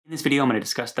In this video, I'm going to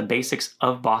discuss the basics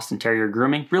of Boston Terrier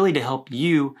grooming, really to help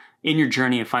you in your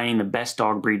journey of finding the best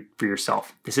dog breed for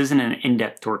yourself. This isn't an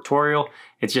in-depth tutorial,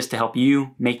 it's just to help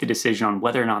you make the decision on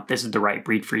whether or not this is the right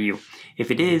breed for you.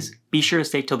 If it is, be sure to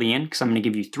stay till the end because I'm going to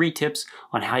give you 3 tips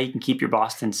on how you can keep your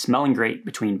Boston smelling great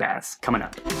between baths. Coming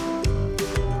up.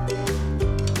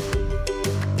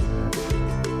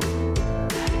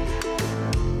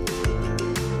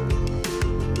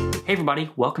 Hey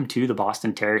everybody, welcome to the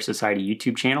Boston Terrier Society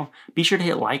YouTube channel. Be sure to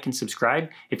hit like and subscribe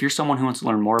if you're someone who wants to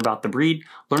learn more about the breed,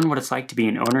 learn what it's like to be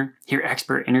an owner, hear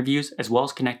expert interviews, as well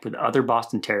as connect with other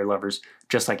Boston Terrier lovers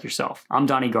just like yourself. I'm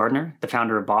Donnie Gardner, the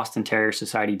founder of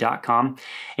BostonTerrierSociety.com.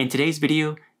 In today's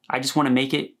video, I just want to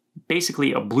make it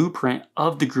basically a blueprint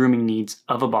of the grooming needs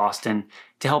of a Boston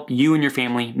to help you and your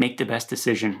family make the best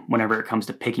decision whenever it comes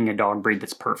to picking a dog breed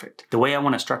that's perfect. The way I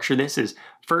want to structure this is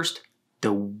first,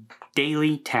 the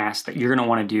daily task that you're going to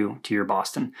want to do to your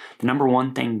Boston. The number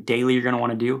one thing daily you're going to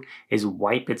want to do is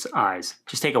wipe its eyes.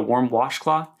 Just take a warm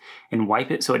washcloth and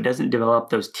wipe it so it doesn't develop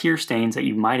those tear stains that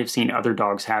you might have seen other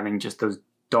dogs having, just those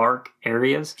dark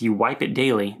areas. If you wipe it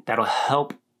daily, that'll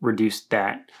help reduce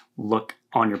that look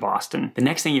on your Boston. The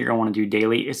next thing you're going to want to do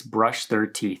daily is brush their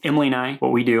teeth. Emily and I,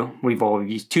 what we do, we've all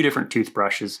used 2 different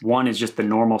toothbrushes. One is just the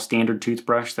normal standard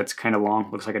toothbrush that's kind of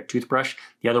long, looks like a toothbrush.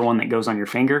 The other one that goes on your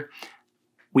finger.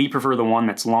 We prefer the one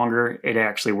that's longer. It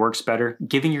actually works better.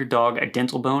 Giving your dog a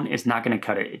dental bone is not going to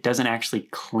cut it. It doesn't actually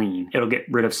clean. It'll get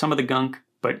rid of some of the gunk,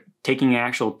 but taking an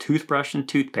actual toothbrush and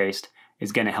toothpaste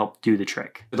is going to help do the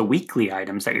trick. The weekly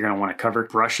items that you're going to want to cover: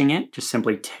 brushing it, just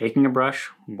simply taking a brush,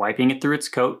 wiping it through its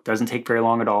coat, doesn't take very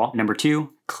long at all. Number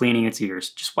 2, cleaning its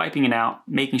ears, just wiping it out,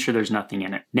 making sure there's nothing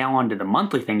in it. Now on to the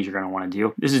monthly things you're going to want to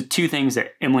do. This is 2 things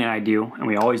that Emily and I do, and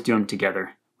we always do them together.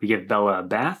 We give Bella a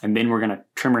bath, and then we're gonna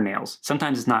trim her nails.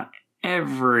 Sometimes it's not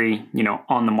every,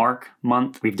 on the mark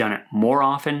month. We've done it more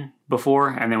often before,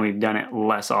 and then we've done it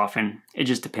less often. It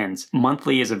just depends.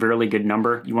 Monthly is a really good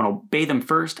number. You wanna bathe them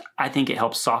first. I think it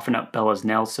helps soften up Bella's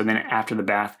nails, so then after the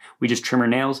bath, we just trim her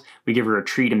nails. We give her a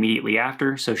treat immediately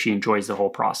after, so she enjoys the whole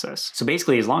process. So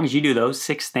basically, as long as you do those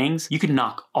 6 things, you can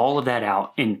knock all of that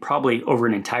out in probably over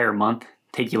an entire month.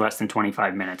 Take you less than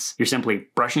 25 minutes. You're simply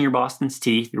brushing your Boston's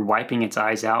teeth, you're wiping its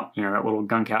eyes out, that little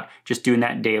gunk out, just doing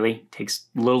that daily. Takes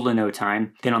little to no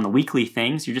time. Then on the weekly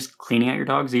things, you're just cleaning out your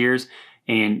dog's ears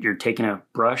and you're taking a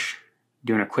brush,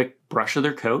 doing a quick brush of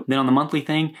their coat. Then on the monthly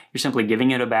thing, you're simply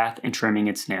giving it a bath and trimming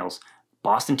its nails.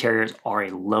 Boston Terriers are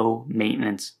a low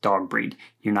maintenance dog breed.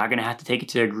 You're not gonna have to take it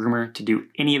to a groomer to do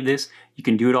any of this. You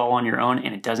can do it all on your own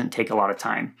and it doesn't take a lot of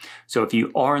time. So if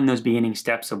you are in those beginning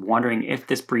steps of wondering if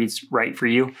this breed's right for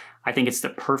you, I think it's the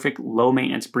perfect low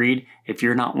maintenance breed if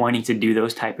you're not wanting to do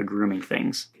those type of grooming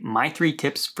things. My 3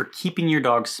 tips for keeping your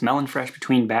dog smelling fresh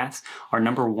between baths are: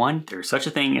 number 1, there's such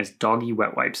a thing as doggy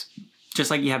wet wipes. Just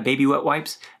like you have baby wet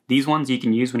wipes, these ones you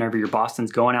can use whenever your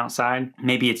Boston's going outside.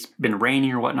 Maybe it's been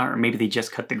raining or whatnot, or maybe they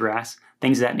just cut the grass,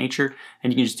 things of that nature.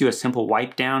 And you can just do a simple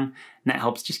wipe down, and that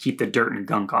helps just keep the dirt and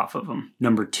gunk off of them.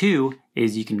 Number 2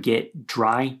 is you can get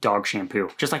dry dog shampoo,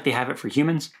 just like they have it for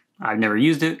humans. I've never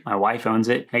used it. My wife owns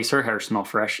it. Makes her hair smell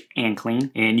fresh and clean,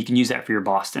 and you can use that for your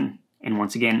Boston. And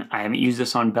once again, I haven't used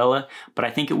this on Bella, but I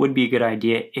think it would be a good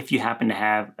idea if you happen to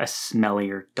have a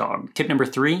smellier dog. Tip number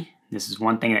 3, this is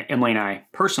one thing that Emily and I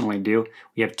personally do.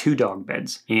 We have 2 dog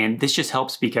beds. And this just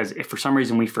helps because if for some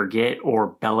reason we forget or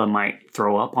Bella might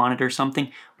throw up on it or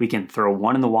something, we can throw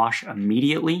one in the wash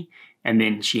immediately and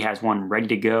then she has one ready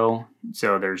to go.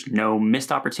 So there's no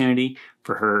missed opportunity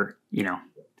for her,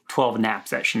 12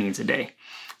 naps that she needs a day.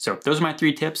 So those are my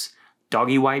 3 tips: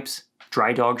 doggy wipes,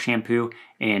 dry dog shampoo,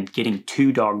 and getting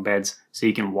 2 dog beds so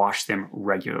you can wash them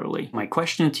regularly. My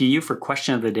question to you for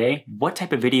question of the day: what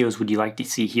type of videos would you like to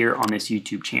see here on this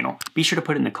YouTube channel? Be sure to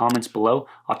put it in the comments below.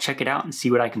 I'll check it out and see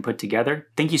what I can put together.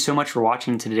 Thank you so much for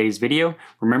watching today's video.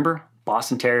 Remember,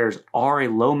 Boston Terriers are a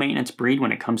low maintenance breed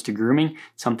when it comes to grooming,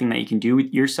 something that you can do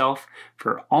yourself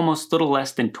for almost little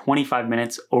less than 25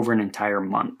 minutes over an entire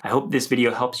month. I hope this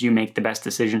video helps you make the best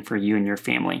decision for you and your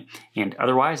family. And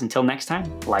otherwise, until next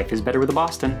time, life is better with a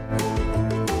Boston.